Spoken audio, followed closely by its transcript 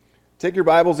Take your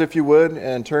Bibles, if you would,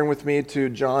 and turn with me to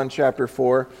John chapter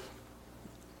 4.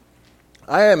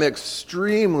 I am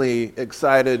extremely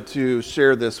excited to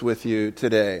share this with you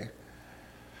today.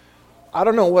 I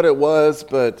don't know what it was,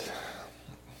 but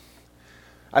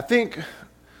I think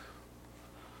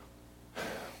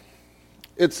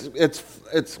it's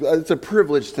a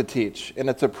privilege to teach, and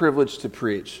it's a privilege to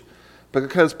preach.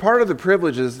 Because part of the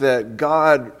privilege is that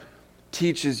God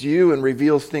teaches you and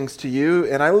reveals things to you,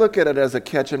 and I look at it as a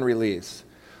catch and release.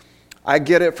 I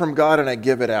get it from God and I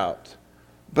give it out.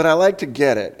 But I like to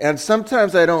get it. And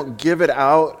sometimes I don't give it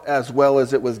out as well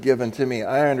as it was given to me.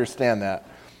 I understand that.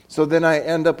 So then I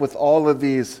end up with all of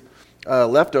these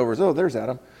leftovers. Oh, there's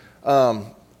Adam.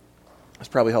 He's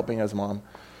probably helping his mom.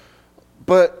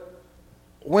 But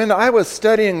when I was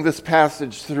studying this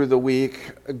passage through the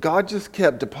week, God just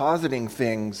kept depositing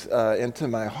things into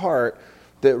my heart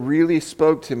that really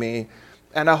spoke to me,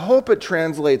 and I hope it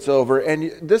translates over,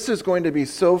 and this is going to be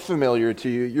so familiar to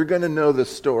you. You're going to know this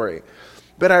story.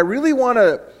 But I really want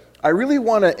to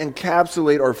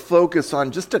encapsulate or focus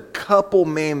on just a couple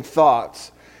main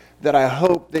thoughts that I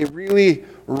hope they really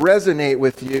resonate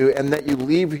with you and that you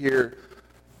leave here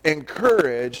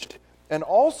encouraged, and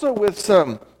also with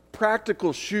some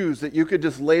practical shoes that you could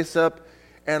just lace up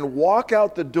and walk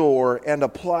out the door and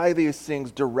apply these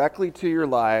things directly to your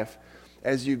life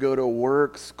as you go to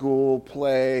work, school,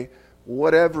 play,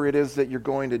 whatever it is that you're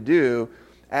going to do.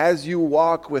 As you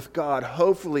walk with God,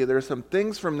 hopefully there's some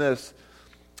things from this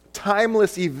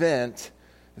timeless event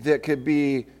that could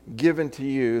be given to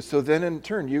you. So then in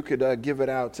turn, you could give it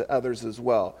out to others as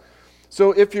well.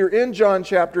 So if you're in John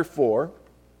chapter 4,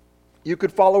 you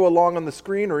could follow along on the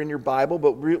screen or in your Bible,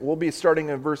 but we'll be starting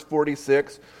in verse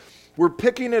 46. We're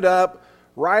picking it up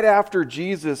right after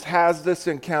Jesus has this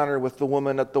encounter with the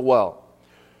woman at the well.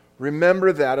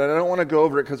 Remember that, and I don't want to go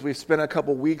over it because we spent a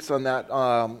couple weeks on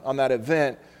that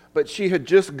event, but she had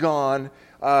just gone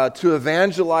to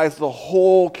evangelize the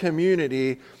whole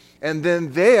community, and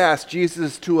then they asked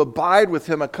Jesus to abide with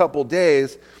him a couple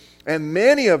days, and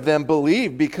many of them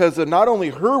believed because of not only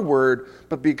her word,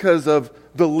 but because of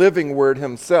the living word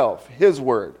himself, his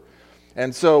word.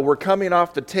 And so we're coming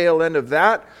off the tail end of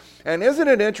that, and isn't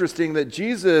it interesting that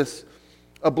Jesus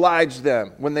obliged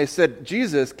them when they said,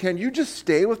 Jesus, can you just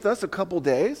stay with us a couple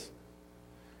days?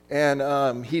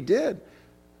 And he did.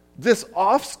 This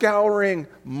off-scouring,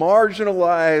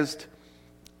 marginalized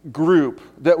group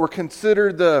that were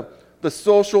considered the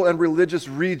social and religious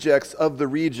rejects of the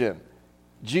region,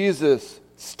 Jesus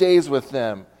stays with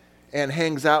them and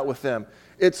hangs out with them.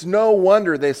 It's no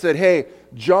wonder they said, hey,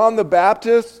 John the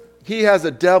Baptist, he has a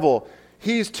devil.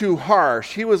 He's too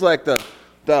harsh. He was like the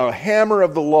hammer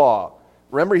of the law.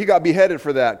 Remember, he got beheaded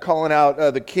for that, calling out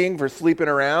the king for sleeping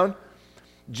around.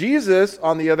 Jesus,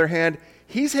 on the other hand,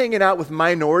 he's hanging out with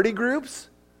minority groups,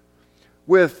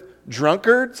 with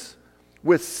drunkards,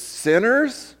 with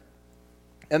sinners.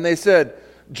 And they said,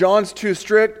 John's too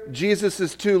strict, Jesus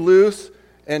is too loose.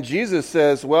 And Jesus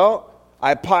says, well,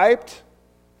 I piped,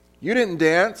 you didn't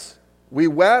dance, we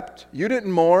wept, you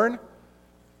didn't mourn.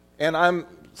 And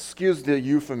excuse the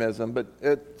euphemism, but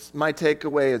my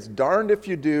takeaway is darned if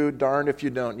you do, darned if you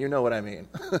don't. You know what I mean.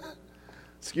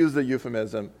 Excuse the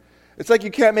euphemism. It's like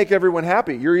you can't make everyone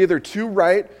happy. You're either too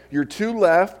right, you're too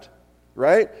left,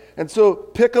 right? And so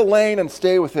pick a lane and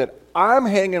stay with it. I'm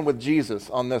hanging with Jesus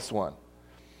on this one.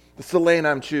 It's the lane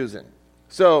I'm choosing.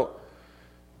 So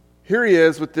here he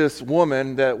is with this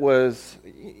woman that was,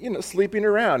 sleeping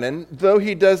around. And though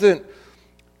he doesn't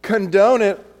condone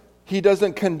it, he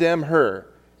doesn't condemn her.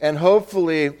 And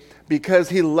hopefully, because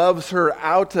he loves her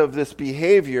out of this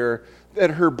behavior,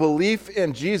 that her belief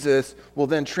in Jesus will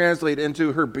then translate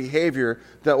into her behavior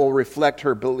that will reflect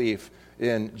her belief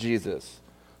in Jesus.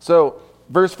 So,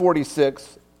 verse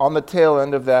 46, on the tail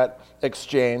end of that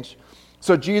exchange.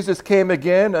 So Jesus came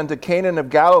again unto Canaan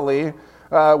of Galilee,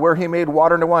 where he made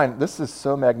water into wine. This is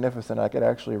so magnificent, I could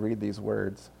actually read these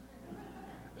words.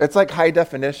 It's like high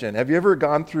definition. Have you ever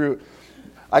gone through...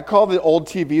 I call the old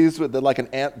TVs with like an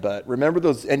ant butt. Remember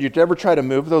those? And you'd ever try to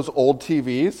move those old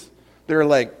TVs? They're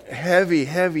like heavy,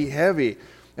 heavy, heavy.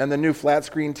 And the new flat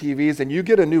screen TVs. And you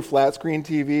get a new flat screen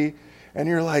TV and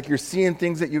you're seeing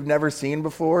things that you've never seen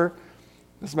before.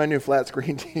 This is my new flat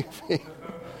screen TV.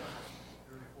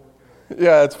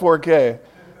 Yeah, it's 4K.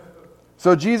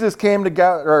 So Jesus came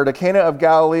to Cana of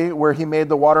Galilee where he made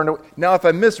the water into... Now, if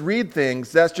I misread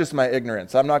things, that's just my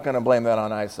ignorance. I'm not going to blame that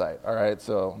on eyesight. All right,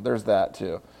 so there's that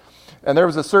too. And there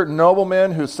was a certain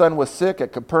nobleman whose son was sick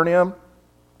at Capernaum.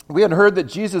 We had heard that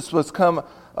Jesus was come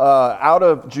out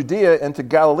of Judea into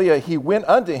Galilee. He went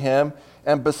unto him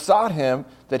and besought him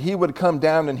that he would come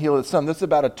down and heal his son. This is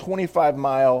about a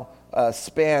 25-mile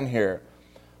span here.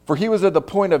 For he was at the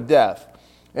point of death.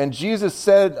 And Jesus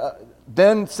said,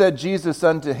 then said Jesus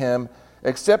unto him,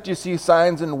 except you see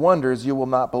signs and wonders, you will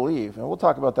not believe. And we'll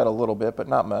talk about that a little bit, but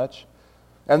not much.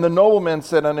 And the nobleman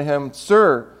said unto him,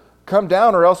 Sir, come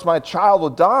down, or else my child will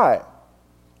die.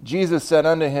 Jesus said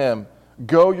unto him,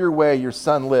 Go your way, your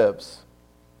son lives.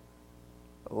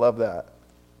 I love that.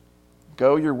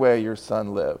 Go your way, your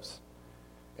son lives.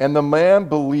 And the man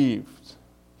believed.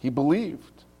 He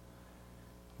believed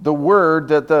the word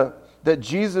that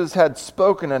Jesus had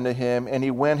spoken unto him, and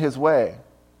he went his way.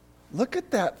 Look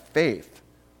at that faith.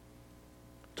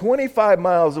 25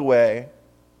 miles away,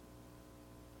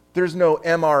 there's no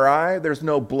MRI, there's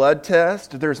no blood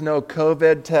test, there's no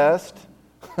COVID test.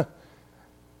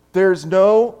 There's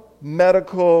no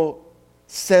medical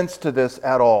sense to this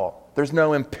at all. There's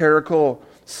no empirical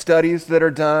studies that are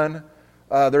done.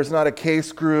 There's not a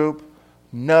case group.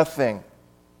 Nothing.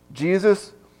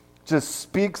 Jesus just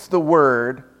speaks the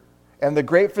word, and the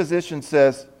great physician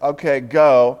says, okay,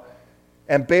 go.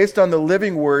 And based on the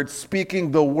living word,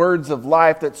 speaking the words of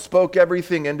life that spoke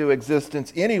everything into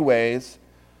existence anyways,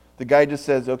 the guy just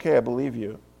says, okay, I believe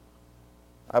you.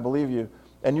 I believe you.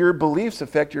 And your beliefs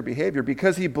affect your behavior.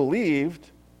 Because he believed,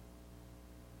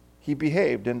 he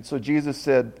behaved. And so Jesus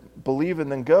said, believe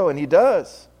and then go. And he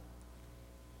does.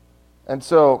 And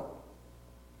so,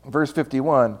 verse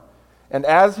 51, and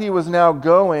as he was now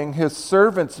going, his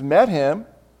servants met him.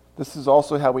 This is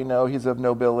also how we know he's of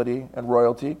nobility and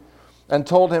royalty. And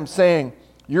told him, saying,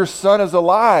 your son is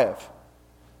alive.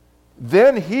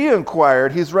 Then he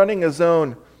inquired. He's running his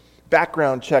own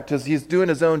background check. He's doing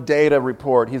his own data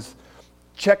report. He's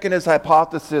checking his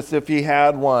hypothesis if he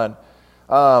had one.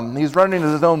 He's running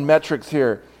his own metrics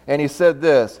here. And he said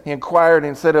this. He inquired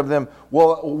and said of them,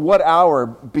 well, what hour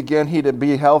began he to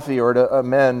be healthy or to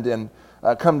amend and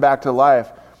come back to life?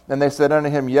 And they said unto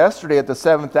him, yesterday at the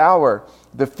 7th hour,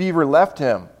 the fever left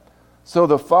him. So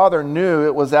the father knew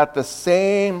it was at the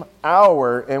same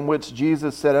hour in which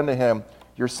Jesus said unto him,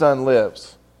 your son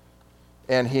lives.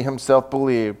 And he himself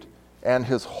believed, and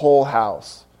his whole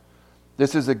house.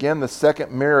 This is again the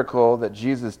second miracle that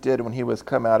Jesus did when he was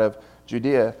come out of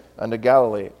Judea unto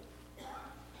Galilee.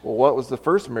 Well, what was the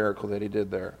first miracle that he did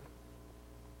there?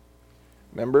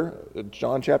 Remember,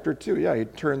 John chapter 2. Yeah, he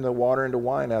turned the water into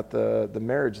wine at the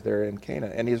marriage there in Cana.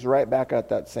 And he's right back at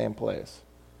that same place,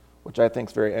 which I think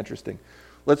is very interesting.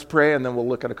 Let's pray, and then we'll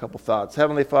look at a couple thoughts.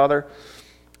 Heavenly Father,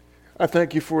 I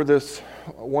thank you for this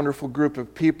wonderful group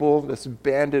of people, this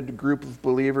banded group of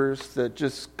believers that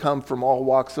just come from all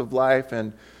walks of life.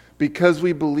 And because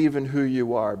we believe in who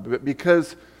you are, but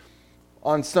because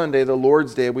on Sunday, the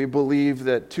Lord's Day, we believe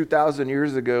that 2,000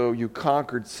 years ago you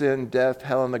conquered sin, death,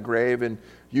 hell, and the grave, and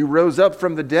you rose up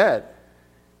from the dead.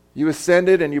 You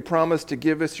ascended and you promised to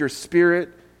give us your Spirit,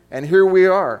 and here we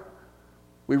are.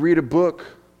 We read a book,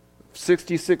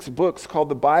 66 books called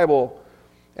the Bible,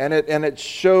 and it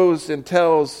shows and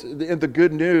tells the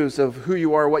good news of who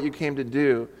you are, what you came to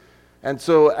do. And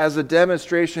so as a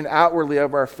demonstration outwardly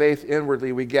of our faith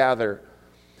inwardly, we gather.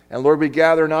 And Lord, we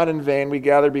gather not in vain. We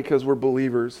gather because we're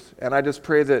believers. And I just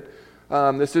pray that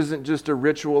this isn't just a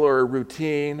ritual or a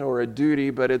routine or a duty,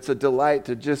 but it's a delight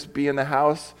to just be in the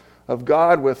house of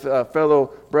God with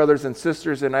fellow brothers and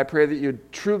sisters. And I pray that you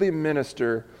truly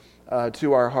minister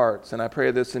to our hearts. And I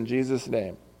pray this in Jesus'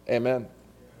 name. Amen.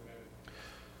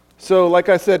 So like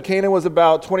I said, Cana was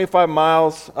about 25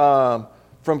 miles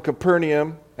from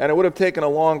Capernaum, and it would have taken a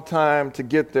long time to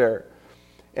get there.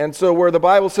 And so where the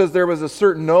Bible says there was a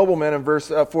certain nobleman in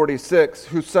verse 46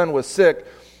 whose son was sick,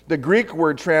 the Greek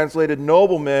word translated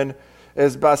nobleman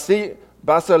is basilikos,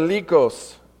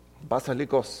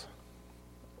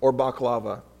 or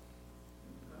baklava.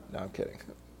 No, I'm kidding.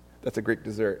 That's a Greek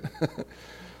dessert.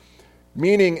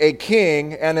 Meaning a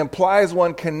king, and implies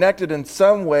one connected in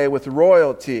some way with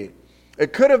royalty.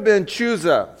 It could have been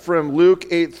Chusa from Luke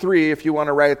 8:3, if you want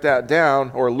to write that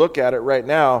down or look at it right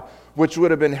now, which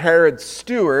would have been Herod's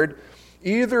steward.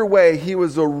 Either way, he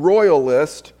was a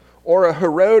royalist or a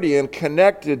Herodian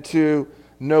connected to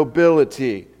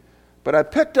nobility. But I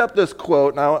picked up this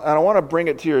quote, and I want to bring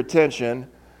it to your attention.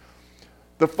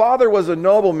 The father was a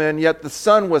nobleman, yet the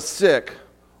son was sick.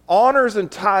 Honors and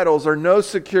titles are no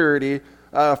security.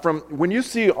 When you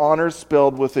see honors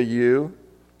spelled with a U,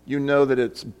 you know that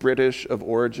it's British of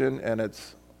origin, and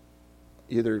it's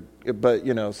either, but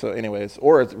so anyways,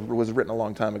 or it was written a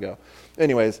long time ago.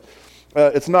 Anyways,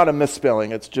 it's not a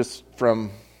misspelling, it's just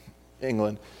from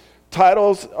England.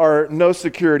 Titles are no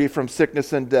security from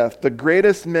sickness and death. The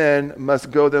greatest men must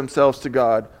go themselves to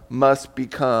God, must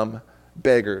become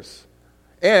beggars.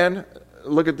 And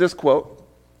look at this quote.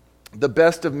 The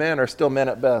best of men are still men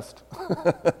at best.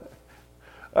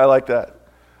 I like that.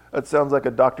 That sounds like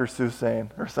a Dr. Seuss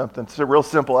saying or something. It's real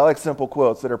simple. I like simple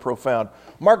quotes that are profound.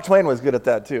 Mark Twain was good at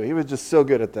that too. He was just so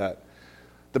good at that.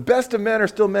 The best of men are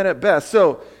still men at best.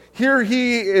 So here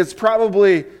he is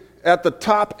probably at the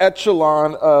top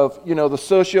echelon of, the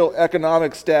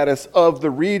socioeconomic status of the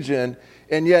region,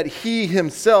 and yet he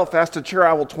himself has to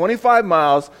travel 25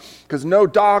 miles because no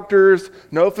doctors,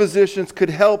 no physicians could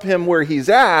help him where he's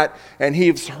at, and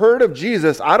he's heard of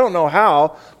Jesus. I don't know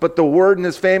how, but the word and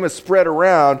his fame is spread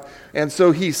around, and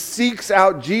so he seeks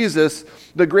out Jesus,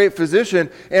 the great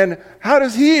physician, and how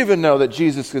does he even know that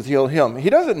Jesus could heal him? He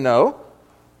doesn't know,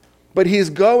 but he's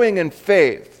going in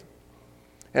faith.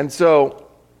 And so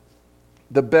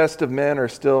the best of men are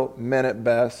still men at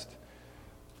best.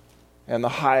 And the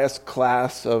highest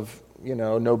class of,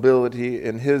 nobility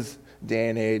in his day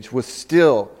and age was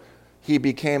still, he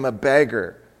became a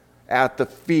beggar at the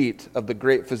feet of the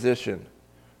great physician.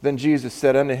 Then Jesus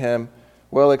said unto him,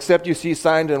 well, except you see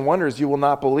signs and wonders, you will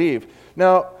not believe.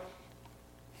 Now,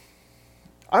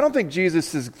 I don't think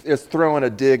Jesus is throwing a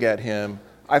dig at him.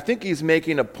 I think he's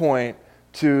making a point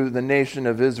to the nation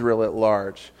of Israel at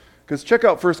large. Because check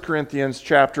out 1 Corinthians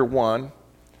chapter 1.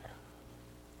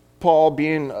 Paul,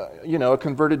 being a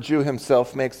converted Jew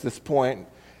himself, makes this point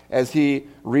as he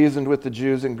reasoned with the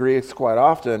Jews and Greeks quite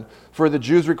often. For the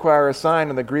Jews require a sign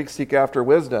and the Greeks seek after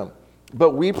wisdom.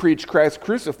 But we preach Christ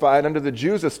crucified, unto the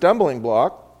Jews a stumbling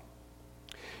block,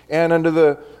 and unto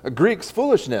the Greeks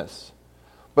foolishness.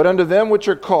 But unto them which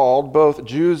are called, both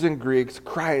Jews and Greeks,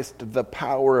 Christ the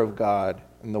power of God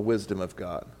and the wisdom of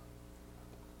God.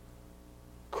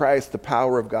 Christ the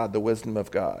power of God, the wisdom of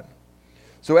God.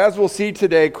 So as we'll see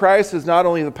today, Christ is not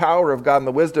only the power of God and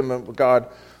the wisdom of God,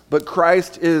 but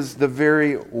Christ is the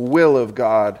very will of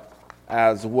God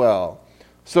as well.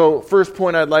 So first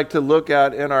point I'd like to look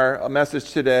at in our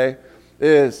message today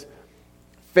is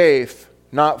faith,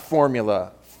 not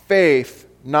formula. Faith,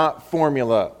 not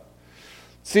formula.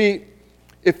 See,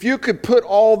 if you could put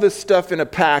all this stuff in a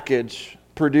package,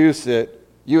 produce it,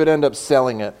 you would end up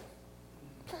selling it.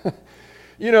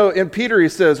 In Peter he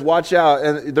says, watch out,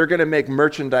 and they're going to make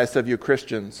merchandise of you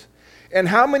Christians. And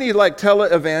how many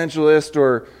televangelists,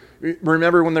 or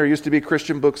remember when there used to be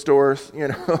Christian bookstores?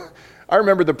 I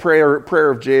remember the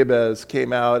prayer of Jabez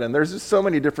came out, and there's just so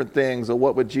many different things of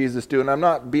what would Jesus do. And I'm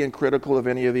not being critical of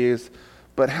any of these,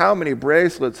 but how many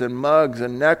bracelets and mugs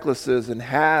and necklaces and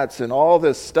hats and all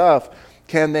this stuff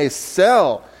can they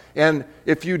sell? And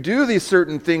if you do these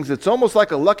certain things, it's almost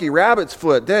like a lucky rabbit's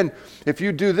foot. Then if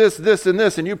you do this, this, and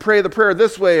this, and you pray the prayer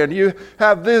this way, and you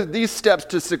have these steps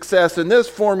to success, and this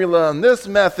formula, and this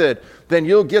method, then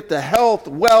you'll get the health,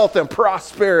 wealth, and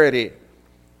prosperity.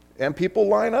 And people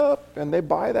line up, and they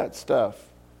buy that stuff.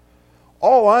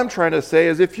 All I'm trying to say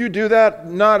is if you do that,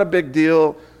 not a big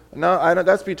deal. No,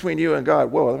 that's between you and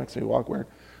God. Whoa, that makes me walk weird.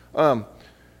 All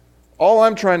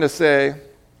I'm trying to say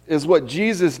is what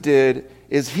Jesus did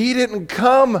is he didn't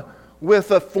come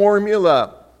with a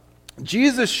formula.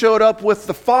 Jesus showed up with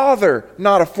the Father,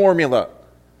 not a formula.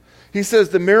 He says,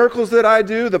 the miracles that I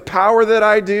do, the power that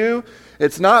I do,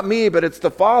 it's not me, but it's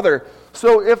the Father.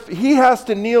 So if he has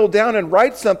to kneel down and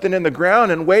write something in the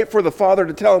ground and wait for the Father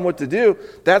to tell him what to do,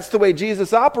 that's the way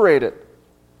Jesus operated.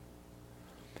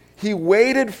 He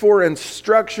waited for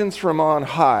instructions from on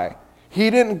high. He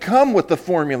didn't come with the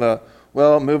formula,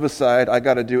 well, move aside, I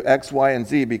got to do X, Y, and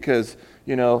Z because,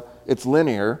 it's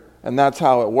linear, and that's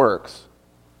how it works.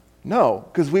 No,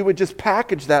 because we would just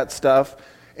package that stuff,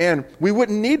 and we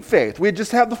wouldn't need faith. We'd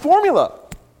just have the formula.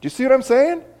 Do you see what I'm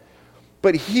saying?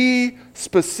 But he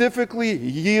specifically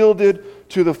yielded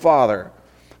to the Father.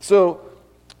 So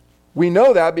we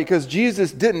know that because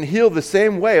Jesus didn't heal the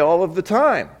same way all of the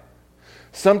time.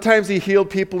 Sometimes he healed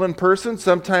people in person.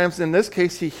 Sometimes, in this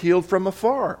case, he healed from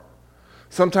afar.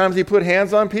 Sometimes he put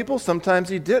hands on people. Sometimes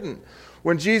he didn't.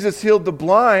 When Jesus healed the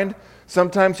blind,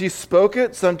 sometimes he spoke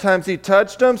it. Sometimes he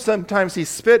touched them. Sometimes he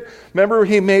spit. Remember,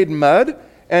 he made mud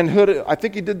and I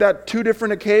think he did that 2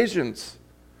 different occasions.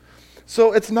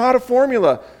 So it's not a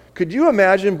formula. Could you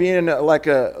imagine being like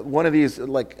one of these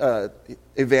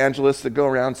evangelists that go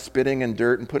around spitting in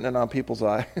dirt and putting it on people's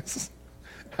eyes?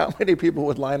 How many people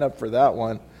would line up for that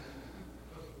one?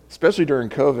 Especially during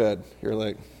COVID. You're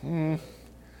like,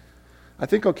 I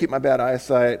think I'll keep my bad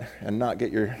eyesight and not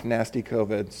get your nasty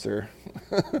COVID, sir.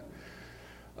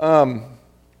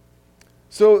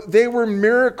 So they were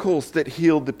miracles that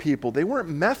healed the people. They weren't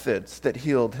methods that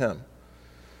healed him.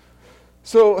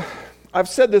 So I've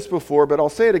said this before, but I'll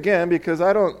say it again because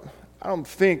I don't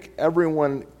think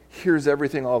everyone hears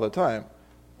everything all the time.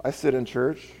 I sit in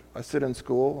church. I sit in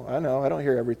school. I know I don't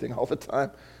hear everything all the time.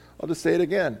 I'll just say it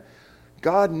again.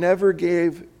 God never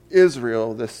gave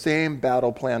Israel the same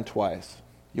battle plan twice.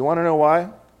 You want to know why?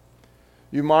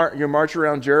 You march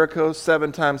around Jericho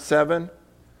 7 times 7.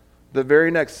 The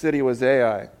very next city was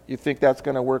Ai. You think that's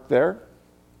going to work there?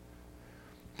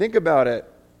 Think about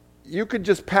it. You could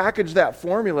just package that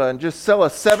formula and just sell a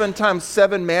 7 times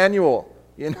 7 manual.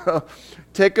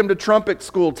 Take them to trumpet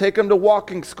school, take them to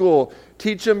walking school,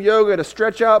 teach them yoga to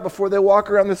stretch out before they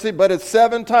walk around the city. But it's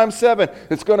 7 times 7.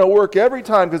 It's going to work every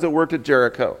time because it worked at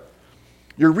Jericho.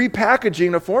 You're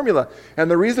repackaging a formula. And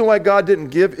the reason why God didn't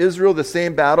give Israel the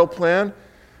same battle plan,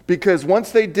 because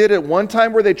once they did it one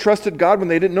time where they trusted God when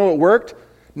they didn't know it worked,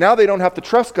 now they don't have to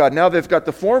trust God. Now they've got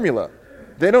the formula.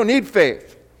 They don't need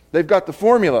faith. They've got the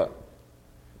formula.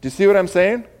 Do you see what I'm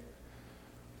saying?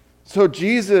 So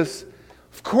Jesus,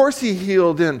 of course he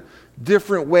healed in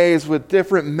different ways with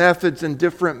different methods and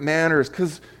different manners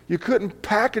because you couldn't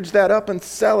package that up and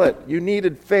sell it. You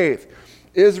needed faith.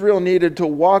 Israel needed to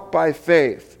walk by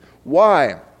faith.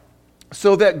 Why?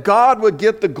 So that God would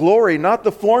get the glory, not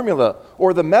the formula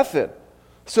or the method.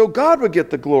 So God would get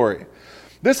the glory.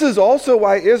 This is also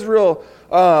why Israel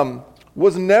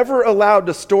was never allowed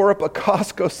to store up a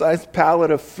Costco-sized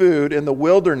pallet of food in the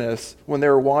wilderness when they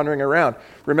were wandering around.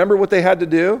 Remember what they had to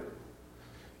do?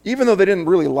 Even though they didn't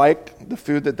really like the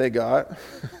food that they got.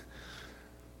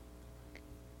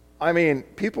 I mean,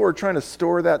 people were trying to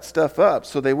store that stuff up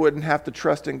so they wouldn't have to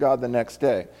trust in God the next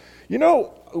day. You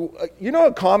know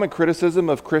a common criticism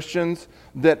of Christians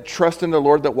that trust in the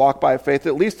Lord that walk by faith,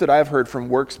 at least that I've heard from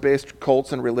works-based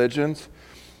cults and religions?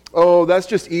 Oh, that's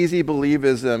just easy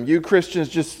believism. You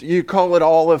Christians you call it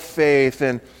all of faith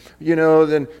and,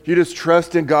 then you just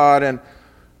trust in God. And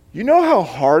you know how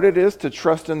hard it is to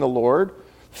trust in the Lord?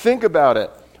 Think about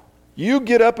it. You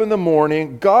get up in the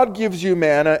morning, God gives you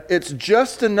manna, it's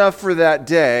just enough for that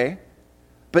day,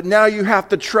 but now you have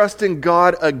to trust in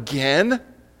God again?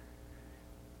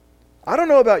 I don't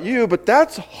know about you, but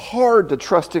that's hard to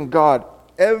trust in God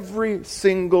every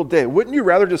single day. Wouldn't you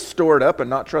rather just store it up and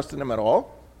not trust in Him at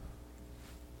all?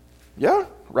 Yeah,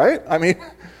 right? I mean,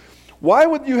 why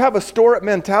would you have a store-up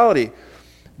mentality?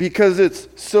 Because it's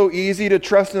so easy to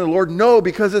trust in the Lord? No,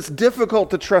 because it's difficult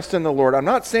to trust in the Lord. I'm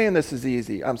not saying this is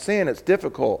easy. I'm saying it's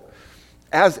difficult,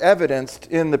 as evidenced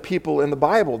in the people in the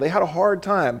Bible. They had a hard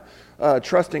time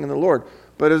trusting in the Lord.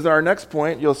 But as our next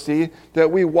point, you'll see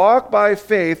that we walk by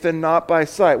faith and not by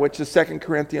sight, which is 2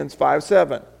 Corinthians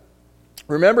 5:7.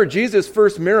 Remember, Jesus'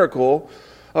 first miracle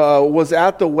was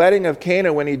at the wedding of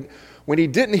Cana when he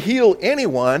didn't heal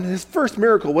anyone. His first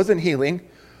miracle wasn't healing,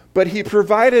 but he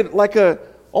provided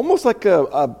almost like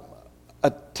a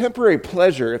temporary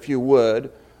pleasure, if you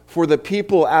would, for the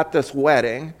people at this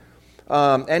wedding.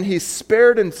 And he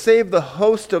spared and saved the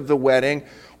host of the wedding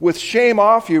with shame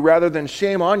off you rather than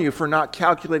shame on you for not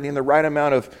calculating the right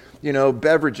amount of,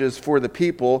 beverages for the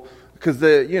people, because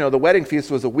the wedding feast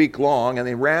was a week long and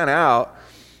they ran out.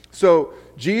 So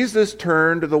Jesus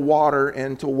turned the water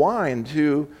into wine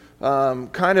to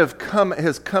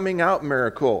his coming out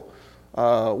miracle,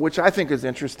 which I think is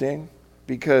interesting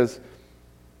because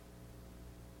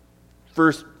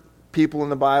first people in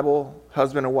the Bible,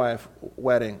 husband and wife,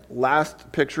 wedding.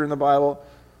 Last picture in the Bible,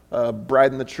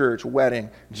 bride in the church, wedding.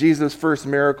 Jesus' first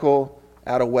miracle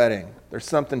at a wedding. There's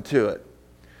something to it.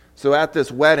 So at this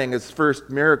wedding, his first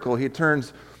miracle, he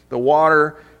turns the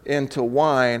water into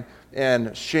wine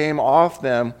and shame off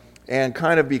them and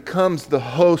kind of becomes the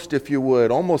host, if you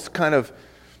would, almost kind of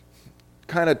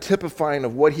typifying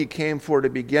of what he came for to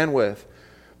begin with.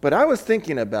 But I was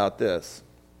thinking about this.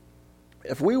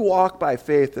 If we walk by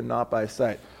faith and not by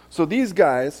sight. So these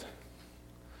guys,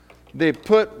 they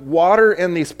put water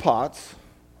in these pots,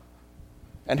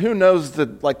 and who knows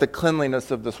the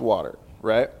cleanliness of this water,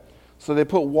 right? So they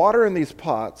put water in these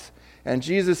pots, and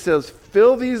Jesus says,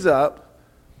 fill these up,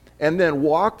 and then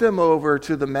walk them over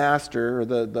to the master, or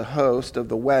the host of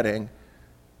the wedding.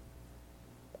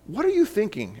 What are you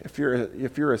thinking if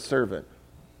you're a servant?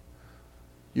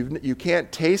 You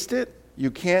can't taste it, you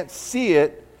can't see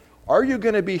it. Are you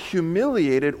going to be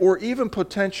humiliated or even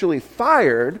potentially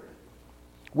fired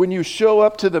when you show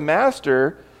up to the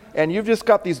master and you've just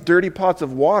got these dirty pots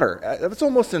of water? That's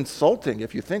almost insulting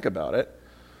if you think about it.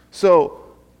 So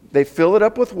they fill it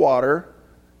up with water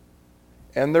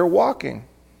and they're walking.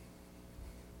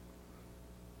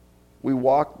 We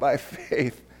walk by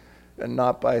faith and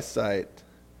not by sight.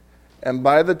 And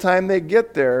by the time they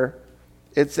get there,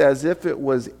 it's as if it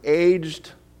was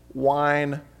aged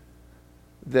wine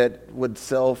that would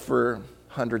sell for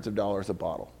hundreds of dollars a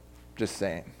bottle. Just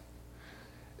saying.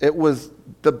 It was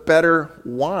the better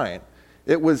wine.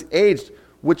 It was aged,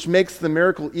 which makes the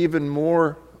miracle even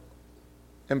more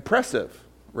impressive,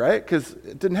 right? Because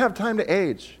it didn't have time to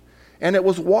age. And it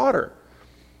was water.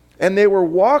 And they were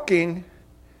walking,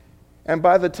 and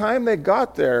by the time they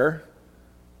got there,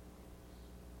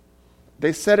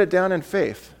 they set it down in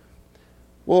faith.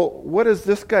 Well, what is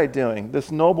this guy doing,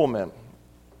 this nobleman?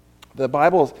 The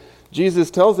Bible,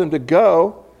 Jesus tells him to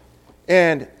go,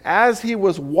 and as he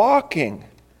was walking,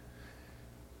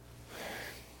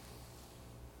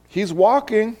 he's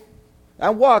walking.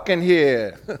 I'm walking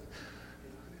here.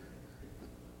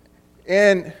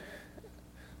 And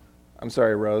I'm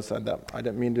sorry, Rose. I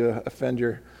didn't mean to offend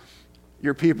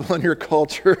your people and your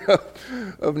culture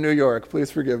of New York.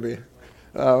 Please forgive me.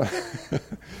 It's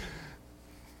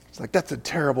like, that's a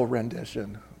terrible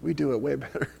rendition. We do it way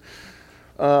better.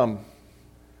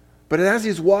 But as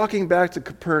he's walking back to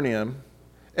Capernaum,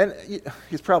 and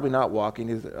he's probably not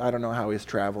walking. I don't know how he's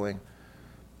traveling.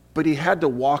 But he had to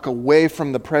walk away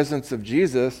from the presence of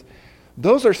Jesus.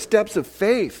 Those are steps of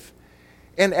faith.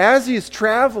 And as he's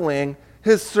traveling,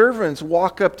 his servants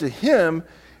walk up to him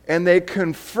and they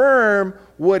confirm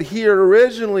what he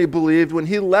originally believed when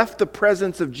he left the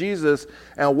presence of Jesus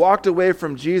and walked away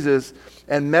from Jesus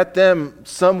and met them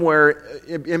somewhere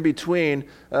in between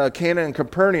Cana and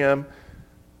Capernaum.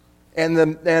 And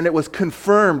it was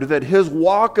confirmed that his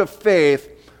walk of faith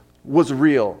was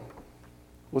real.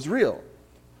 Was real.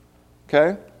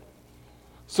 Okay?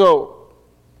 So,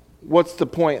 what's the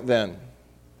point then?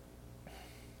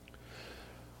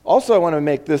 Also, I want to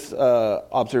make this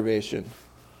observation.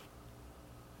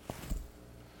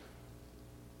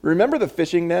 Remember the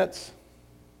fishing nets?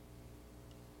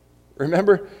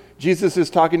 Remember Jesus is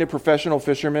talking to professional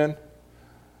fishermen?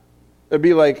 It'd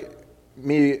be like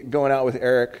me going out with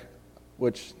Eric,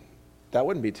 which that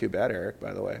wouldn't be too bad, Eric,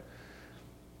 by the way.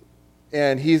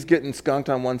 And he's getting skunked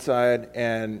on one side,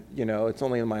 and it's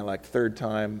only my third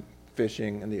time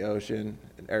fishing in the ocean,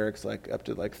 and Eric's up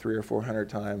to 300 or 400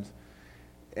 times.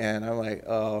 And I'm like,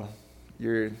 oh,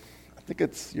 I think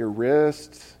it's your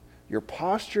wrist, your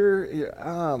posture.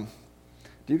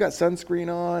 Do you got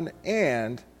sunscreen on?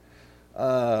 And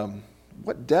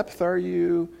what depth are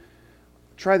you?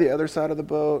 Try the other side of the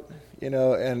boat, and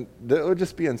it would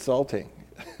just be insulting.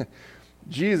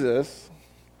 Jesus,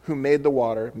 who made the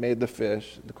water, made the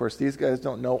fish. Of course, these guys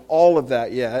don't know all of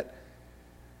that yet.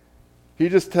 He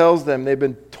just tells them they've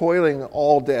been toiling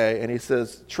all day, and he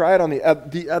says, try it on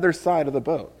the other side of the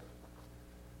boat.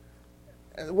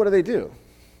 And what do?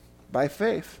 By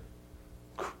faith.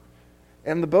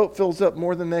 And the boat fills up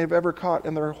more than they've ever caught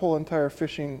in their whole entire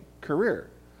fishing career.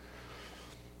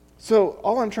 So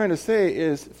all I'm trying to say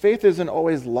is faith isn't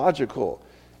always logical.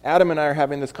 Adam and I are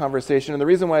having this conversation, and the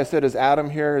reason why I said is Adam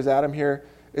here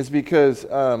is because,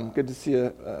 good to see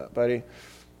you, buddy.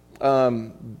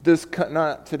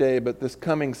 Not today, but this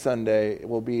coming Sunday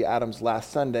will be Adam's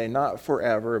last Sunday, not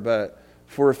forever, but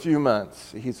for a few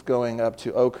months. He's going up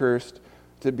to Oakhurst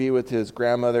to be with his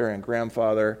grandmother and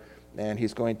grandfather, and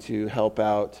he's going to help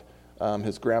out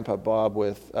his grandpa Bob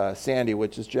with Sandy,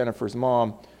 which is Jennifer's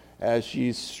mom, as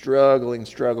she's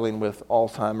struggling with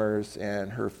Alzheimer's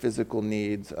and her physical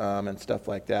needs and stuff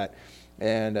like that.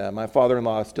 And my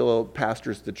father-in-law still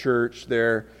pastors the church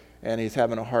there, and he's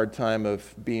having a hard time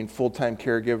of being full-time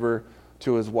caregiver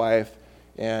to his wife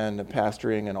and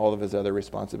pastoring and all of his other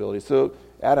responsibilities. So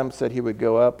Adam said he would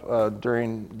go up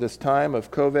during this time of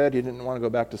COVID. He didn't want to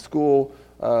go back to school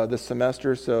this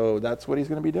semester, so that's what he's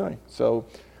going to be doing. So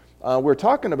we're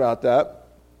talking about that,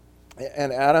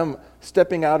 and Adam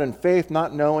stepping out in faith,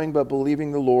 not knowing but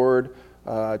believing the Lord,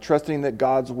 trusting that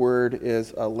God's word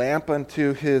is a lamp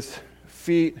unto his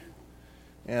feet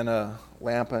and a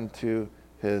lamp unto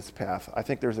his path. I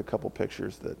think there's a couple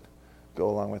pictures that go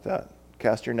along with that.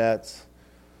 Cast your nets.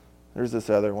 There's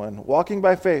this other one. Walking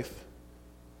by faith.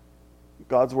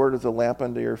 God's word is a lamp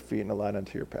unto your feet and a light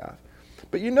unto your path.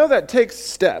 But that takes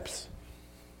steps,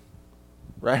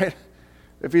 right?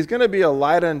 If he's going to be a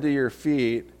light unto your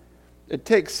feet, it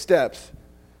takes steps.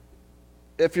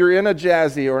 If you're in a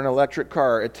Jazzy or an electric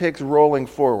car, it takes rolling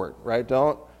forward, right?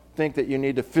 Don't think that you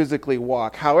need to physically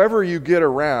walk. However you get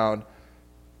around,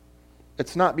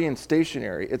 it's not being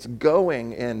stationary. It's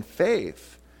going in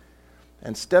faith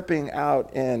and stepping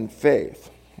out in faith.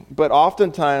 But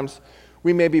oftentimes,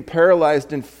 we may be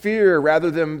paralyzed in fear rather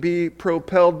than be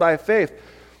propelled by faith.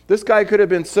 This guy could have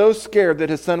been so scared that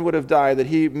his son would have died that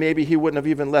he wouldn't have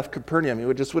even left Capernaum. He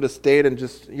would have stayed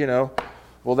and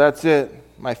well, that's it.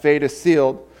 My fate is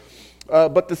sealed.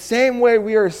 But the same way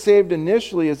we are saved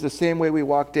initially is the same way we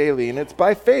walk daily. And it's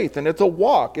by faith, and it's a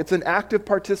walk. It's an active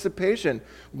participation.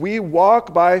 We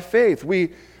walk by faith.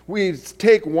 We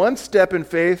take one step in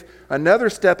faith, another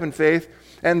step in faith,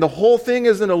 And the whole thing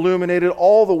isn't illuminated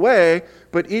all the way,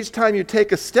 but each time you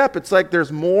take a step, it's like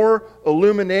there's more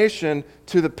illumination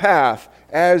to the path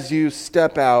as you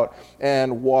step out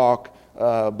and walk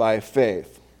by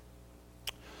faith.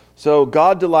 So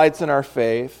God delights in our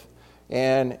faith,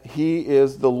 and He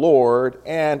is the Lord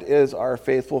and is our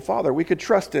faithful Father. We could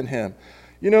trust in Him.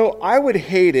 I would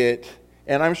hate it,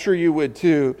 and I'm sure you would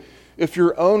too, if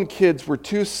your own kids were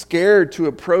too scared to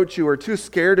approach you or too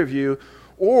scared of you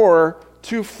or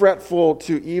too fretful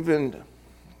to even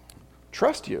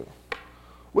trust you.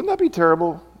 Wouldn't that be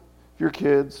terrible if your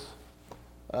kids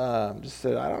just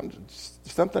said, there's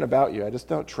something about you, I just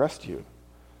don't trust you.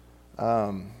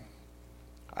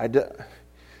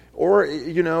 Or,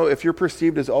 if you're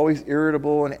perceived as always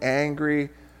irritable and angry,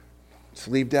 just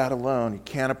leave Dad alone. You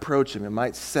can't approach him. It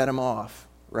might set him off,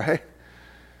 right?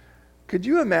 Could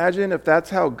you imagine if that's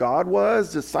how God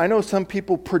was? I know some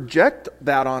people project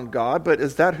that on God, but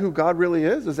is that who God really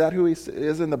is? Is that who He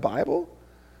is in the Bible?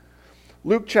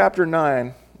 Luke chapter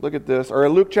 9, look at this, or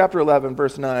Luke chapter 11,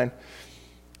 verse 9.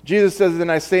 Jesus says, "Then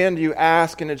I say unto you,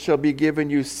 ask, and it shall be given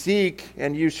you. Seek,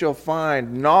 and you shall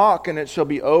find. Knock, and it shall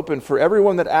be opened. For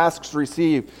everyone that asks,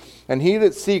 receive. And he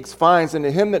that seeks, finds. And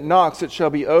to him that knocks, it shall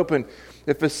be opened.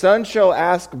 If a son shall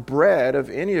ask bread of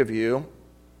any of you,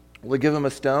 will he give him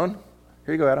a stone?"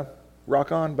 Here you go, Adam.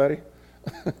 Rock on, buddy.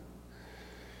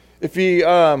 If he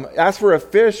asks for a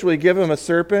fish, will he give him a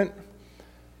serpent?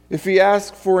 If he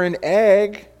asks for an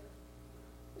egg,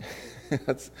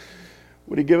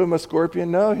 would he give him a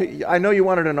scorpion? No. I know you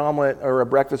wanted an omelet or a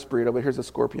breakfast burrito, but here's a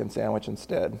scorpion sandwich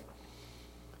instead.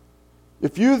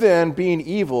 If you then, being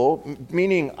evil,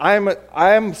 meaning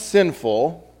I'm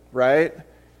sinful, right?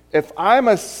 If I'm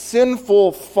a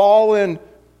sinful, fallen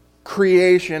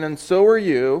creation, and so are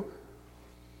you,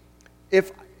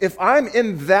 if I'm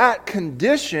in that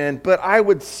condition, but I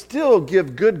would still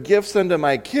give good gifts unto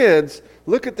my kids,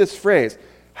 look at this phrase,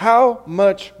 how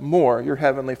much more your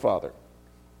heavenly Father?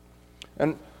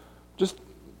 And just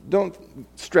don't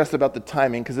stress about the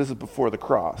timing, because this is before the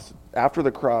cross. After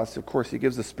the cross, of course, He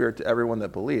gives the Spirit to everyone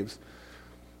that believes.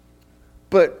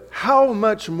 But how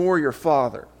much more your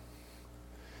Father?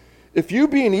 If you,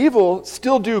 being evil,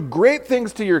 still do great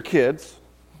things to your kids,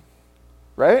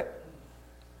 right?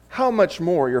 How much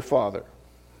more your Father?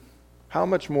 How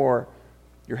much more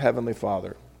your heavenly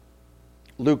Father?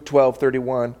 Luke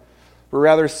 12:31. But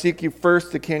rather seek you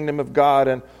first the kingdom of God,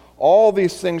 and all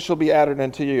these things shall be added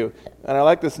unto you. And I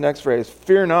like this next phrase,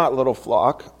 fear not, little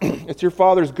flock. It's your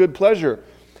Father's good pleasure.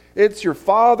 It's your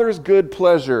Father's good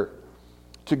pleasure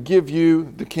to give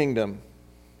you the kingdom.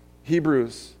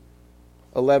 Hebrews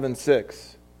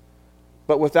 11:6.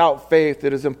 But without faith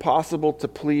it is impossible to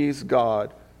please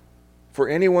God. For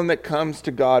anyone that comes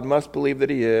to God must believe that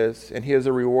He is, and He is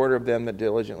a rewarder of them that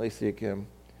diligently seek Him.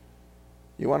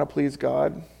 You want to please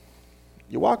God?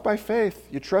 You walk by faith.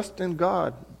 You trust in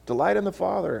God. Delight in the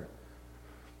Father.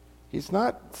 He's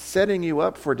not setting you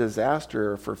up for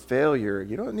disaster or for failure.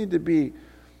 You don't need to be,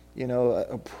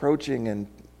 approaching in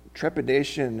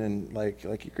trepidation and like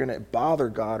you're going to bother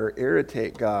God or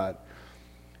irritate God.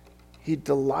 He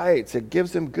delights. It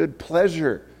gives Him good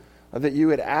pleasure that you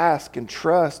would ask and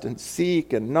trust and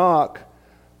seek and knock.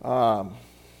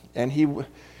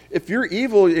 If you're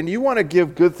evil and you want to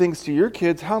give good things to your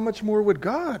kids, how much more would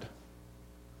God?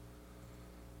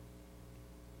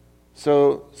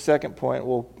 So, second point,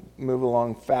 we'll move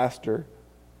along faster.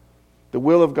 The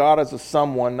will of God is a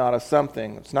someone, not a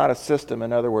something. It's not a system,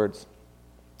 in other words.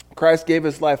 Christ gave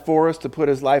His life for us, to put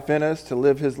His life in us, to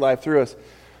live His life through us.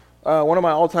 One of my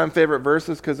all-time favorite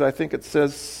verses, because I think it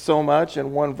says so much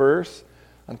in one verse.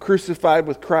 I'm crucified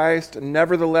with Christ,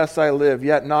 nevertheless I live,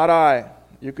 yet not I.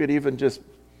 You could even just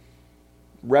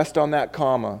rest on that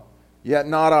comma. Yet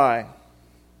not I,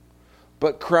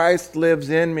 but Christ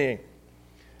lives in me.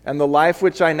 And the life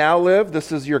which I now live,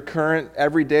 this is your current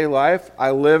everyday life, I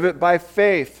live it by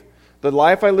faith. The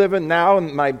life I live in now,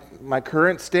 in my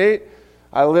current state,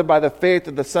 I live by the faith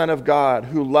of the Son of God,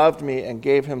 who loved me and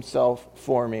gave Himself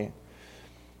for me.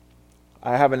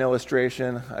 I have an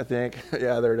illustration, I think.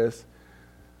 Yeah, there it is.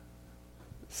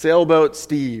 Sailboat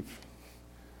Steve.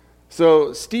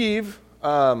 So Steve,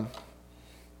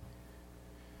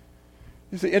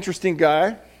 he's an interesting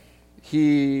guy.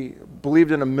 He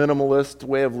believed in a minimalist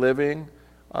way of living.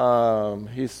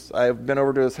 I've been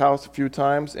over to his house a few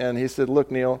times, and he said, "Look,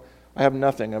 Neal, I have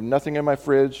nothing. I have nothing in my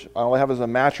fridge. All I have is a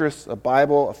mattress, a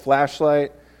Bible, a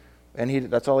flashlight," and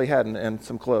that's all he had, and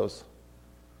some clothes.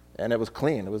 And it was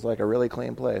clean. It was like a really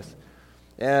clean place.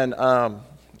 And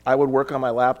I would work on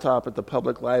my laptop at the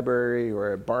public library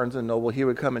or at Barnes & Noble. He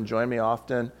would come and join me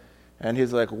often. And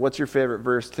he's like, "What's your favorite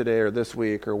verse today or this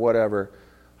week or whatever?"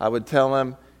 I would tell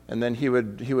him, and then he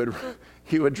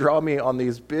would draw me on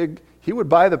these big. He would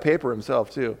buy the paper himself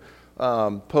too,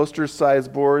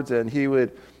 poster-sized boards, and he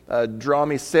would draw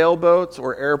me sailboats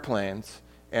or airplanes,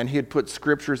 and he'd put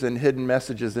scriptures and hidden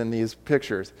messages in these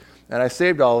pictures. And I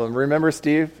saved all of them. Remember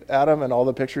Steve, Adam, and all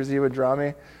the pictures he would draw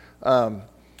me?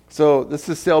 So this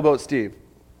is Sailboat Steve.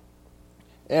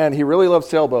 And he really loved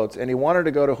sailboats, and he wanted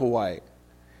to go to Hawaii.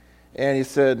 And he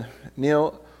said,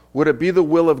 Neal, would it be the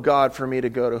will of God for me to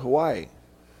go to Hawaii?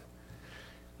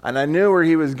 And I knew where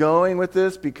he was going with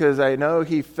this because I know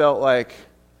he felt like,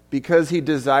 because he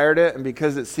desired it and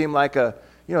because it seemed like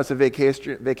it's a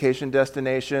vacation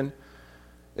destination,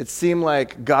 it seemed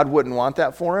like God wouldn't want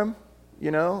that for him,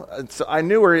 And so I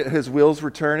knew where his wheels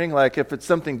were turning, like if it's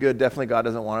something good, definitely God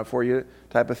doesn't want it for you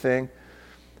type of thing.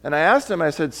 And I asked him, I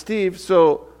said, Steve,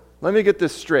 so let me get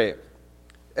this straight.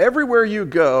 Everywhere you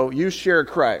go, you share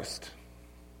Christ.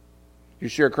 You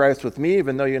share Christ with me,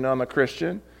 even though you know I'm a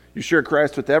Christian. You share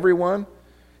Christ with everyone.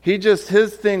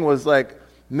 His thing was like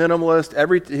minimalist.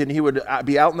 And he would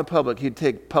be out in the public. He'd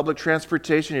take public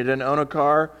transportation. He didn't own a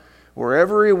car.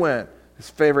 Wherever he went,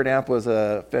 his favorite amp was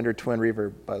a Fender Twin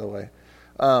Reverb, by the way.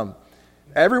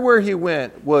 Everywhere he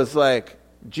went was like,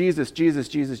 Jesus, Jesus,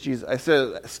 Jesus, Jesus. I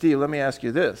said, Steve, let me ask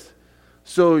you this.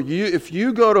 So if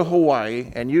you go to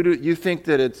Hawaii and you think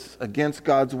that it's against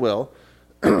God's will,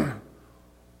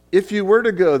 if you were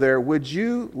to go there, would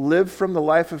you live from the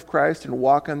life of Christ and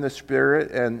walk in the Spirit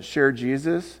and share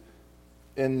Jesus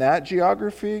in that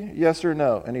geography? Yes or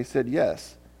no? And he said,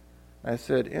 yes. I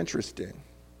said, interesting.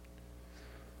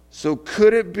 So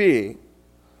could it be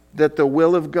that the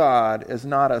will of God is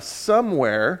not a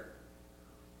somewhere,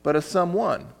 but a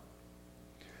someone?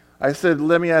 I said,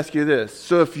 let me ask you this.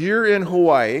 So if you're in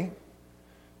Hawaii,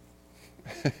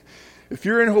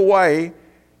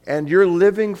 and you're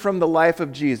living from the life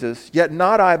of Jesus, yet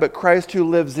not I, but Christ who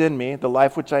lives in me, the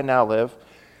life which I now live,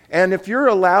 and if you're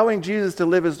allowing Jesus to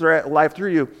live his life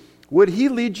through you, would he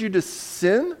lead you to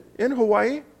sin in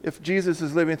Hawaii if Jesus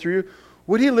is living through you?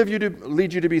 Would he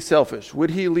lead you to be selfish? Would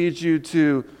he lead you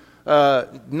to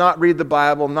not read the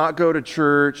Bible, not go to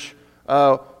church?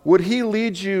 Would he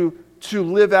lead you to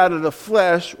live out of the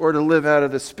flesh or to live out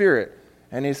of the Spirit?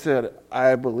 And he said,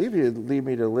 I believe he'd lead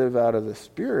me to live out of the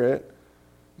Spirit.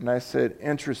 And I said,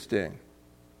 interesting.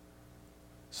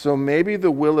 So maybe the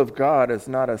will of God is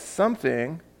not a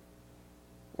something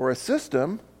or a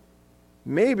system.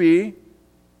 Maybe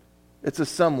it's a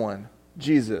someone,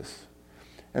 Jesus.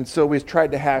 And so we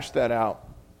tried to hash that out.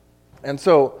 And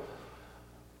so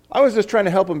I was just trying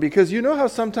to help him because you know how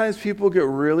sometimes people get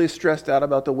really stressed out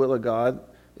about the will of God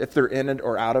if they're in it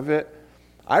or out of it?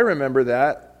 I remember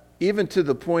that, even to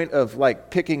the point of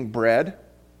like picking bread.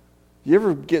 You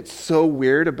ever get so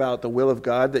weird about the will of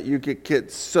God that you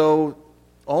get so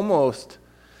almost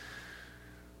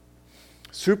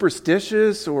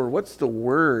superstitious, or what's the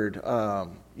word?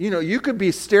 You could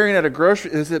be staring at a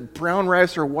grocery. Is it brown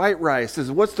rice or white rice?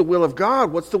 What's the will of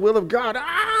God? What's the will of God?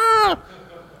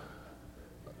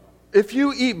 If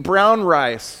you eat brown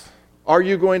rice, are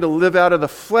you going to live out of the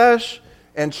flesh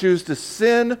and choose to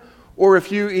sin? Or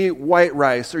if you eat white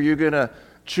rice, are you going to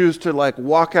choose to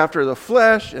walk after the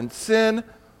flesh and sin?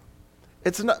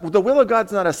 It's not, the will of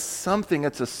God's not a something,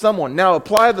 it's a someone. Now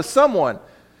apply the someone.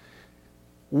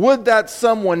 Would that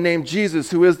someone named Jesus,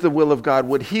 who is the will of God,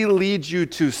 would he lead you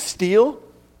to steal?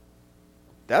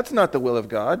 That's not the will of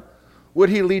God. Would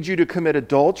he lead you to commit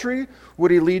adultery?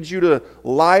 Would he lead you to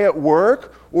lie at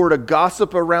work or to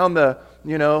gossip around the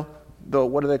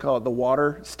what do they call it, the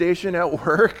water station at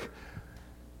work?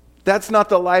 That's not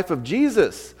the life of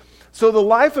Jesus. So the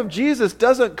life of Jesus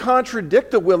doesn't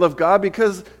contradict the will of God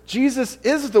because Jesus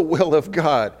is the will of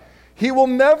God. He will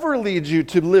never lead you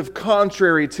to live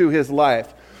contrary to his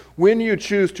life when you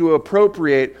choose to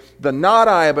appropriate the not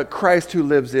I, but Christ who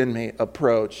lives in me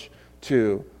approach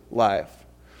to life.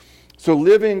 So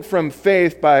living from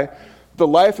faith by the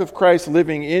life of Christ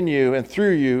living in you and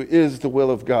through you is the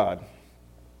will of God.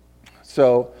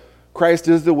 So Christ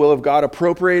is the will of God,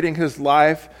 appropriating his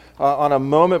life on a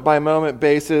moment-by-moment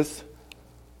basis.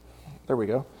 There we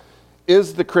go.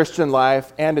 Is the Christian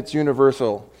life, and it's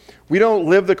universal. We don't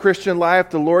live the Christian life.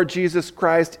 The Lord Jesus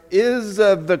Christ is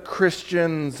the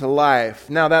Christian's life.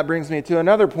 Now that brings me to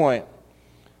another point.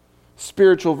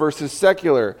 Spiritual versus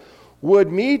secular.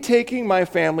 Would me taking my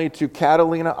family to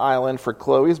Catalina Island for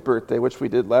Chloe's birthday, which we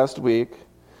did last week,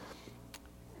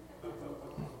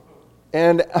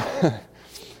 and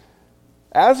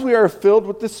as we are filled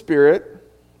with the Spirit,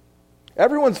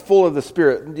 everyone's full of the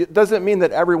Spirit. It doesn't mean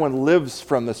that everyone lives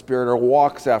from the Spirit or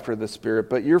walks after the Spirit,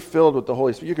 but you're filled with the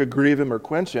Holy Spirit. You could grieve him or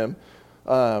quench him,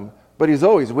 but but he's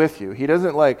always with you. He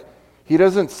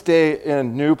doesn't stay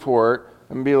in Newport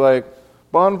and be like,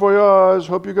 bon voyage,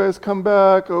 hope you guys come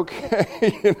back,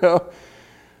 okay,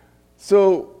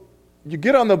 So you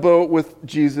get on the boat with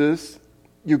Jesus,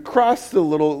 you cross the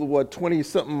little,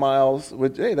 20-something miles,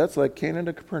 which, hey, that's like Canaan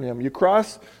to Capernaum. You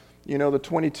cross, the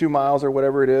 22 miles or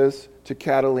whatever it is to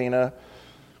Catalina.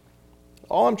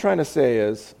 All I'm trying to say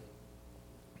is,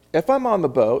 if I'm on the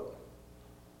boat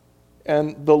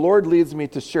and the Lord leads me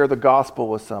to share the gospel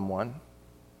with someone,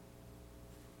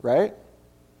 right?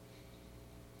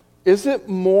 Is it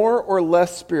more or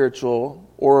less spiritual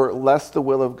or less the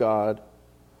will of God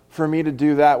for me to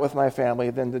do that with my family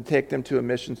than to take them to a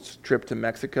missions trip to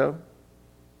Mexico?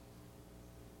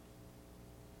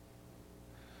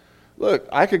 Look,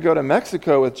 I could go to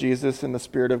Mexico with Jesus in the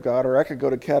Spirit of God, or I could go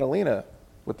to Catalina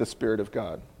with the Spirit of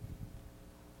God.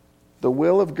 The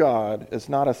will of God is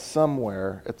not a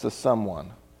somewhere, it's a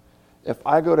someone. If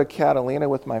I go to Catalina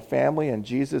with my family and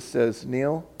Jesus says,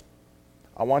 Neal,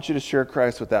 I want you to share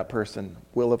Christ with that person,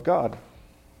 will of God.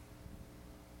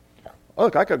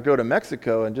 Look, I could go to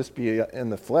Mexico and just be in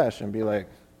the flesh and be like,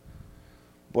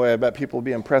 boy, I bet people will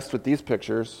be impressed with these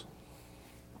pictures,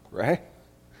 right?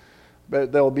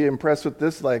 But they'll be impressed with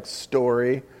this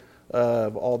story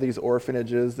of all these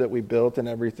orphanages that we built and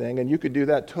everything, and you could do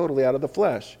that totally out of the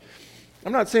flesh.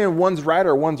 I'm not saying one's right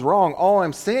or one's wrong. All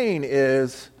I'm saying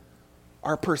is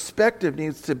our perspective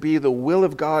needs to be the will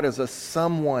of God as a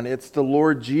someone. It's the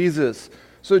Lord Jesus.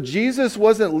 So Jesus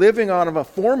wasn't living out of a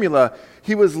formula.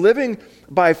 He was living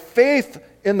by faith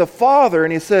in the Father,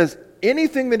 and he says,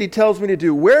 anything that he tells me to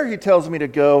do, where he tells me to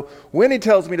go, when he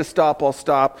tells me to stop, I'll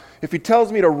stop. If he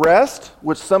tells me to rest,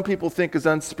 which some people think is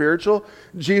unspiritual,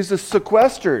 Jesus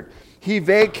sequestered. He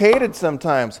vacated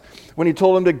sometimes. When he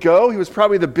told him to go, he was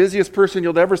probably the busiest person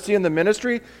you'll ever see in the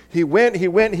ministry. He went. He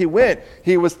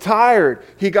was tired.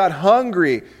 He got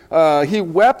hungry. He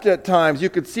wept at times. You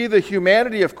could see the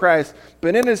humanity of Christ,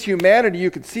 but in his humanity,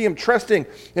 you could see him trusting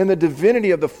in the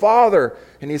divinity of the Father.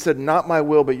 And he said, not my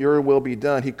will, but your will be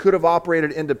done. He could have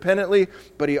operated independently,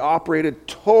 but he operated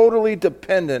totally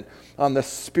dependent on the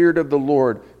Spirit of the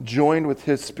Lord, joined with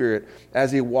his Spirit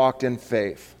as he walked in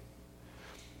faith.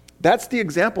 That's the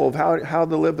example of how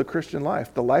to live the Christian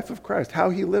life, the life of Christ,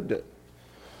 how he lived it.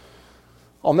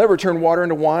 I'll never turn water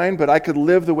into wine, but I could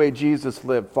live the way Jesus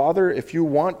lived. Father, if you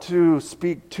want to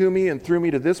speak to me and through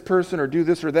me to this person or do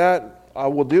this or that, I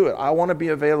will do it. I want to be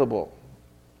available.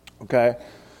 Okay?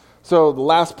 So the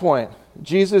last point,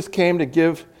 Jesus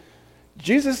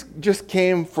just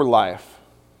came for life.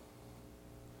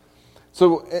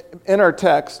 So in our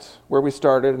text where we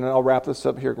started, and I'll wrap this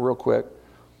up here real quick,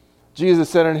 Jesus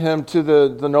said unto him, to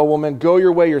the nobleman, go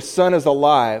your way, your son is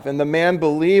alive. And the man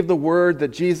believed the word that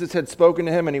Jesus had spoken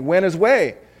to him, and he went his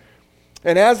way.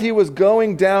 And as he was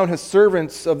going down, his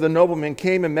servants of the nobleman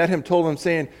came and met him, told him,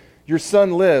 saying, your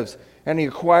son lives. And he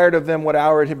inquired of them what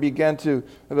hour it had begun to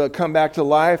come back to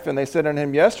life. And they said unto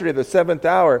him, yesterday, the 7th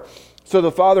hour. So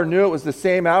the father knew it was the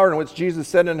same hour in which Jesus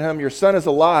said unto him, your son is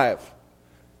alive.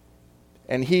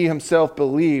 And he himself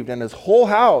believed, and his whole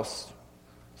house,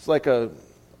 it's like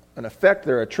an effect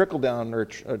there, a trickle down, or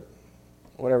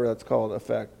whatever that's called,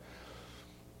 effect.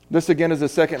 This again is the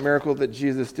second miracle that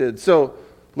Jesus did. So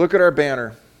look at our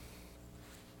banner.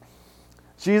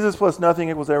 Jesus plus nothing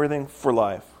equals everything for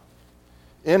life.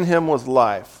 In him was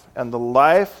life, and the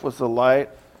life was the light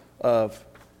of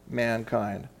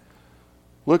mankind.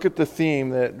 Look at the theme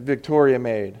that Victoria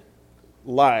made.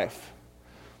 Life.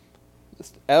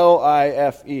 It's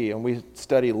L-I-F-E, and we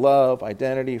study love,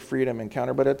 identity, freedom,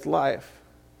 encounter, but it's life.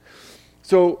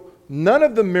 So none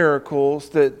of the miracles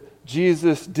that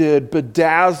Jesus did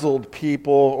bedazzled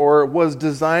people or was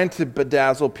designed to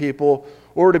bedazzle people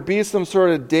or to be some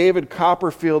sort of David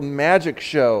Copperfield magic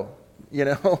show,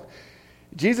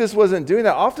 Jesus wasn't doing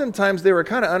that. Oftentimes they were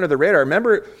kind of under the radar.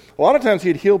 Remember, a lot of times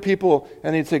he'd heal people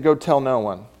and he'd say, go tell no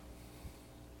one.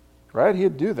 Right?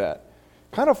 He'd do that.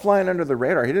 Kind of flying under the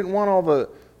radar. He didn't want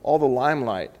all the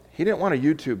limelight. He didn't want a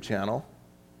YouTube channel.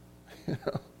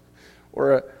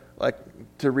 Or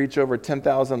to reach over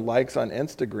 10,000 likes on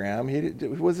Instagram. He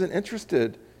wasn't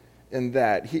interested in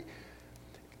that.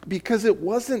 Because it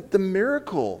wasn't the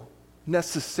miracle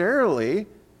necessarily.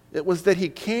 It was that he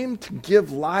came to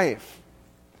give life.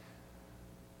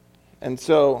 And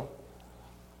so,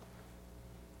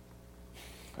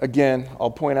 again,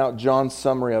 I'll point out John's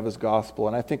summary of his gospel,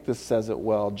 and I think this says it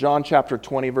well. John chapter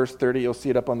 20, verse 30, you'll see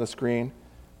it up on the screen.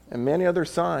 And many other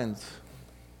signs.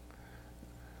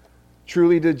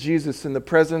 Truly did Jesus in the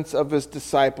presence of his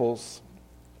disciples,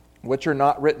 which are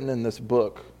not written in this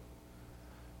book.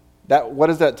 What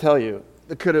does that tell you?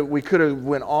 we could have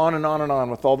went on and on and on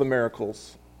with all the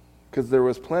miracles, because there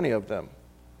was plenty of them.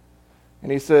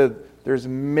 And he said, there's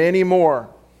many more,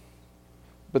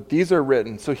 but these are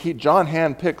written. So John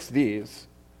handpicks these,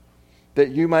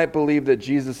 that you might believe that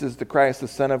Jesus is the Christ, the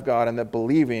Son of God, and that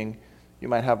believing you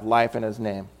might have life in his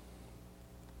name.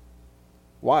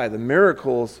 Why? The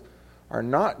miracles are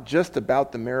not just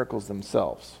about the miracles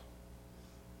themselves.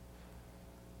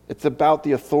 It's about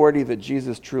the authority that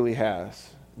Jesus truly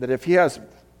has. That if he has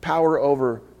power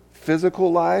over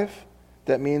physical life,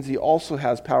 that means he also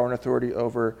has power and authority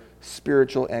over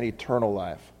spiritual and eternal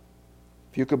life.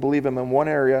 If you could believe him in one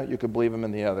area, you could believe him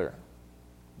in the other.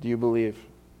 Do you believe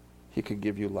he could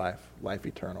give you life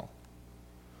eternal?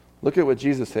 Look at what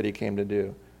Jesus said he came to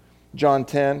do. John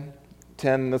 10,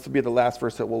 this will be the last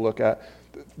verse that we'll look at.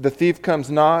 The thief comes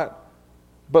not,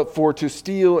 but for to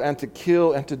steal and to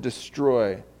kill and to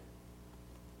destroy.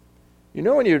 You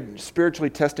know when you're spiritually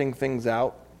testing things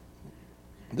out,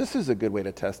 this is a good way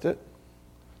to test it.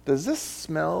 Does this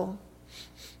smell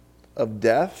of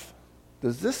death?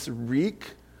 Does this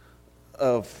reek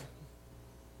of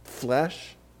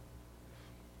flesh?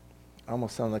 I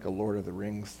almost sound like a Lord of the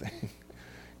Rings thing.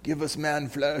 Give us man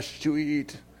flesh to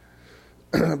eat.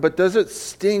 But does it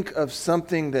stink of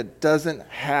something that doesn't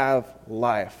have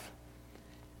life?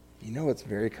 You know what's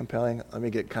very compelling? Let me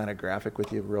get kind of graphic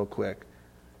with you real quick.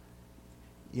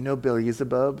 You know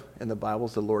Beelzebub in the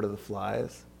Bible's the Lord of the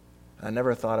Flies? I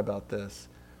never thought about this.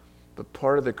 But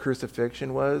part of the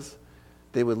crucifixion was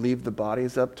they would leave the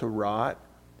bodies up to rot,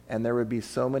 and there would be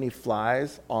so many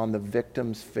flies on the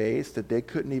victim's face that they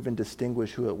couldn't even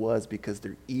distinguish who it was because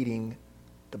they're eating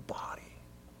the body.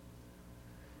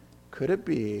 Could it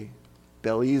be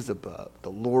Beelzebub, the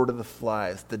Lord of the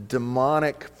Flies, the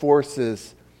demonic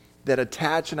forces that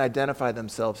attach and identify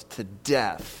themselves to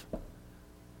death,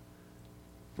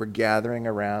 were gathering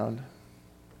around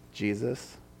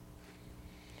Jesus?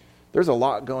 There's a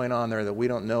lot going on there that we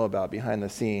don't know about behind the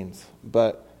scenes,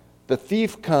 but the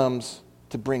thief comes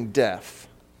to bring death.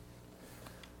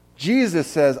 Jesus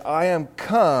says, I am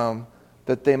come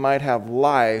that they might have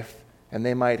life and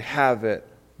they might have it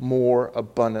more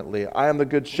abundantly. I am the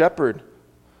good shepherd.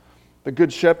 The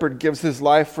good shepherd gives his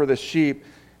life for the sheep,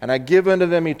 and I give unto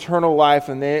them eternal life,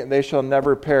 and they shall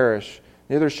never perish.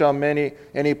 Neither shall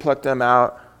any pluck them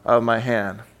out of my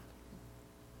hand.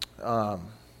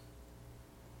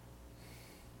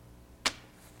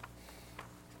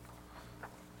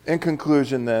 In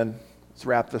conclusion, then, let's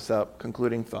wrap this up.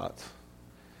 Concluding thoughts.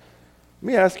 Let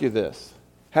me ask you this.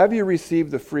 Have you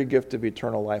received the free gift of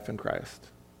eternal life in Christ?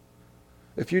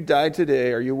 If you died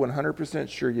today, are you 100%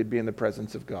 sure you'd be in the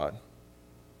presence of God?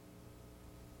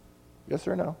 Yes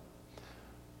or no?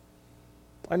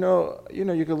 I know,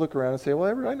 you could look around and say,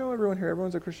 well, I know everyone here,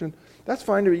 everyone's a Christian. That's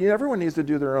fine. Everyone needs to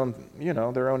do their own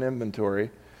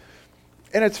inventory.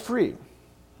 And it's free.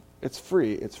 It's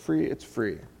free. It's free. It's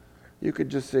free. You could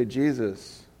just say,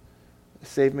 Jesus,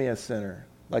 save me a sinner,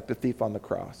 like the thief on the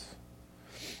cross.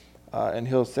 And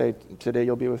he'll say, today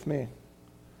you'll be with me.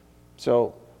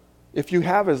 So, if you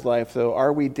have his life, though,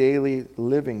 are we daily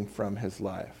living from his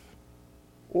life?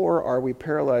 Or are we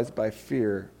paralyzed by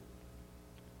fear?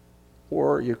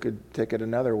 Or you could take it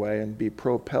another way and be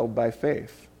propelled by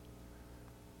faith.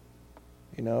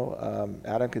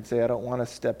 Adam could say, I don't want to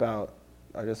step out.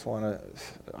 I just want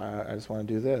to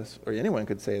do this. Or anyone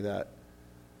could say that.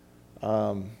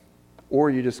 Or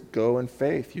you just go in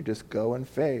faith. You just go in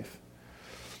faith.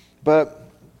 But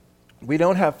we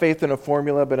don't have faith in a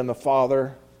formula, but in the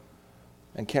Father.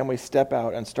 And can we step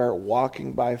out and start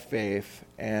walking by faith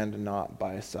and not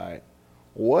by sight?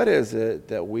 What is it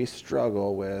that we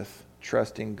struggle with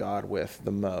trusting God with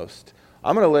the most?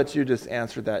 I'm going to let you just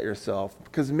answer that yourself.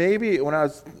 Because maybe when I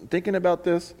was thinking about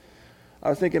this, I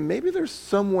was thinking maybe there's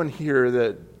someone here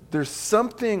that there's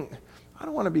something. I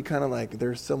don't want to be kind of like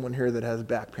there's someone here that has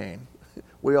back pain.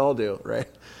 We all do, right?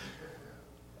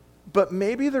 But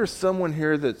maybe there's someone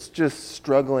here that's just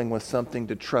struggling with something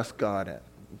to trust God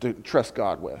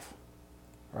with,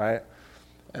 right?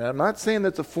 And I'm not saying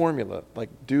that's a formula, like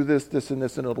do this, this, and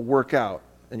this, and it'll work out,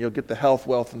 and you'll get the health,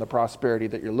 wealth, and the prosperity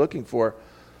that you're looking for.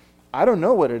 I don't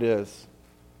know what it is.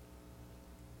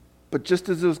 But just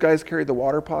as those guys carried the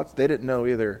water pots, they didn't know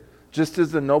either. Just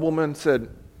as the nobleman said,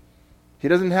 he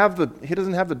doesn't have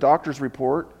the doctor's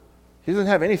report. He doesn't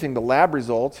have anything, the lab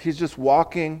results. He's just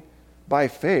walking by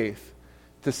faith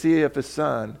to see if his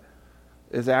son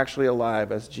is actually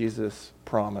alive as Jesus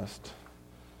promised.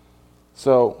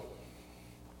 So,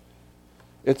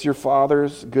 it's your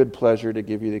Father's good pleasure to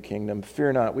give you the kingdom.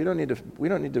 Fear not. We don't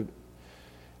need to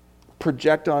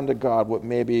project onto God what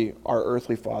maybe our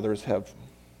earthly fathers have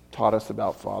taught us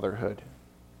about fatherhood.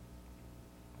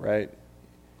 right?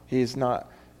 He's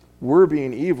not, we're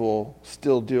being evil,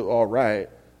 still do all right,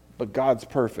 but God's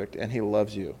perfect and he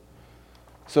loves you.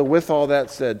 So with all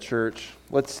that said, church,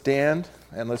 let's stand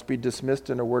and let's be dismissed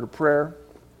in a word of prayer.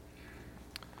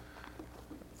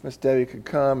 If Miss Debbie could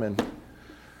come, and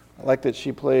I like that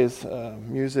she plays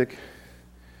music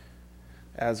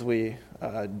as we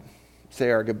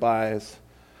say our goodbyes.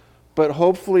 But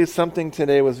hopefully something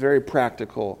today was very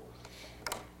practical,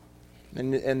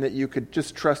 and that you could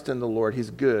just trust in the Lord. He's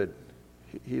good.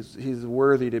 He's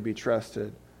worthy to be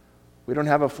trusted. We don't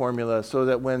have a formula, so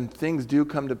that when things do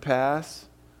come to pass,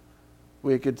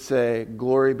 we could say,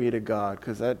 glory be to God,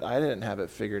 because I didn't have it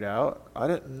figured out.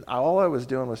 All I was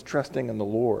doing was trusting in the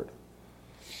Lord.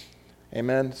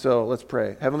 Amen. So let's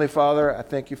pray. Heavenly Father, I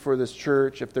thank you for this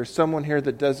church. If there's someone here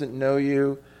that doesn't know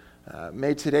you,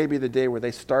 may today be the day where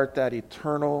they start that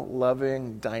eternal,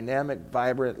 loving, dynamic,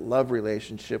 vibrant love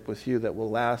relationship with you that will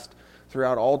last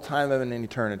throughout all time and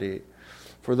eternity.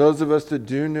 For those of us that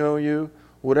do know you,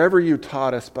 whatever you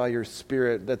taught us by your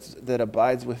Spirit that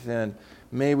abides within,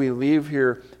 may we leave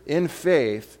here in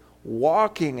faith,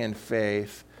 walking in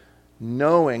faith,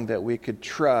 knowing that we could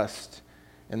trust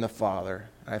in the Father.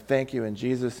 I thank you in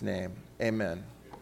Jesus' name. Amen.